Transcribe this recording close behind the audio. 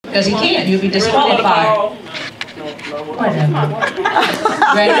Because he can't. You'll be disqualified. Whatever.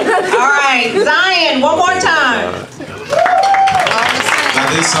 Ready? All right, Zion, one more time. Now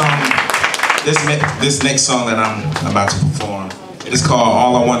this next song that I'm about to perform, it's called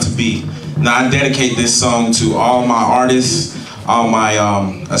All I Want to Be. Now I dedicate this song to all my artists, all my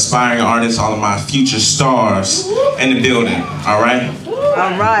aspiring artists, all of my future stars in the building. All right?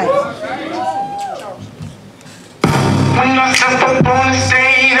 All right. When I step up on the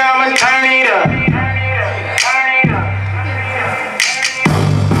stage, I'ma turn it up.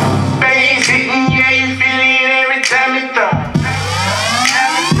 Bass hitting, yeah, you feel it every time it thump.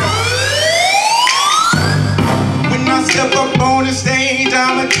 When I step up on the stage,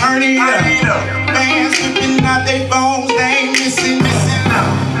 I'ma turn it up. Fans flipping out their phones, they ain't missing.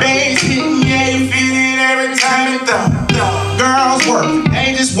 Bass hitting, yeah, you feel it every time it thump. Girls work,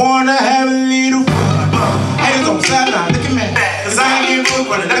 they just wanna have a little fun. Haters on the sideline, look at me, cause I ain't getting food,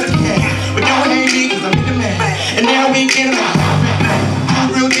 but that's the cat. But you ain't me, cause I'm in the man. And now we get them out.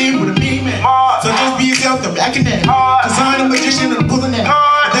 Real deep with a big man. So just be yourself, don't be acting that. Cause I'm the magician and I'm pulling that.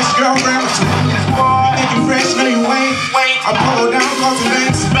 That's your girlfriend, but you think you fresh, no you ain't. I pull down, cause some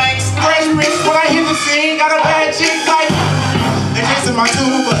banks. Fresh Prince, when I hit the scene, got a bad chick like they chasing my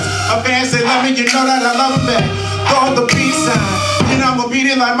tool, but my fans say love me, you know that I love them back. Throw up the peace sign, and I'ma beat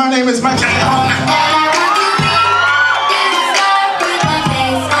it like my name is Mike.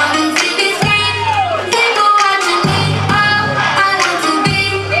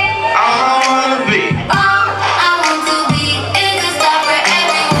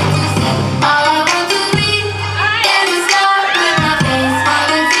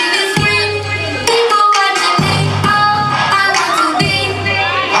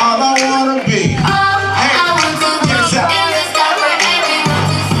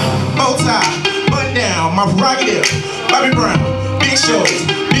 My prerogative, Bobby Brown, big shows,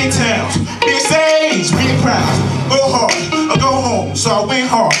 big towns, big stage, big crowds. Go hard or go home, so I went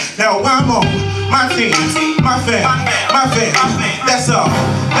hard. Now I'm on my team, my fam, that's all.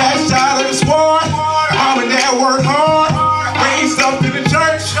 Last child of the squad, mom and dad worked hard, raised up in the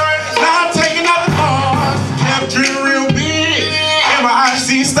church. Now I'm taking out the bars, kept dreaming real big, and my eyes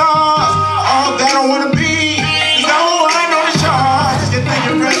see stars. All that I wanna be is no one on the charts. You think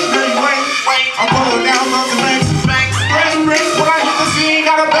you're fresh, no you ain't. I'm pulling down on the banks. Fresh Prince, when I hit the scene,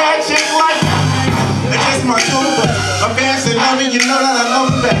 got a bad chick like it's just my tool, but my fans say love me, you know that I love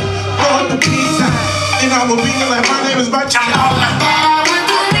them back. Throw up the peace sign, and I'ma beat it like my name is Mike.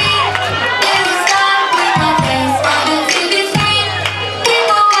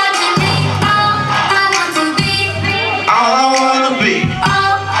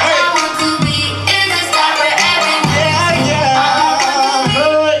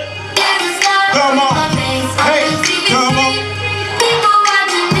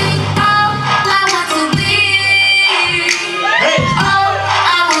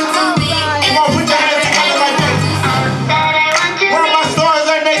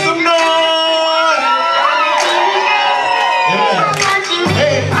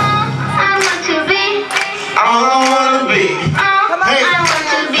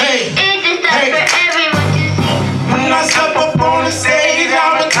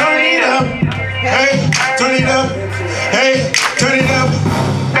 Hey, turn it up.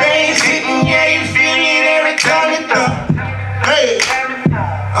 Bass hitting, yeah, you feel it every time it thump. Hey,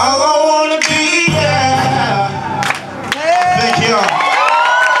 all I wanna be, yeah. Thank y'all.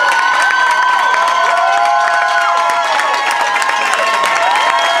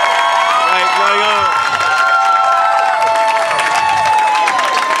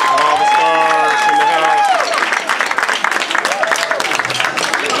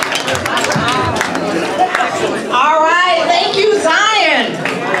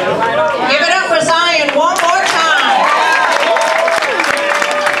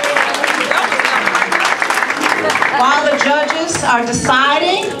 Are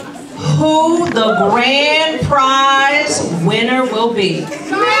deciding who the grand prize winner will be.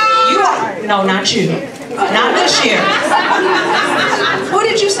 You are, no, not you. Not this year. Who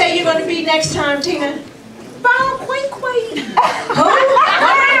did you say you're going to be next time, Tina? Bone Quee. Who?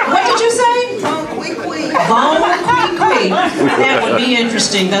 What did you say? Bone Quee. That would be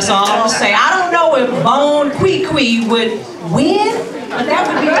interesting, that's all I'm going to say. I don't know if Bone Quee would win, but that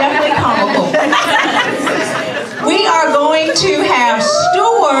would be definitely comical. We are going to have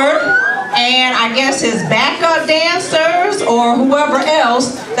Stuart and I guess his backup dancers or whoever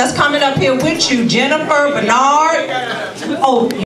else that's coming up here with you, Jennifer, Bernard. Oh.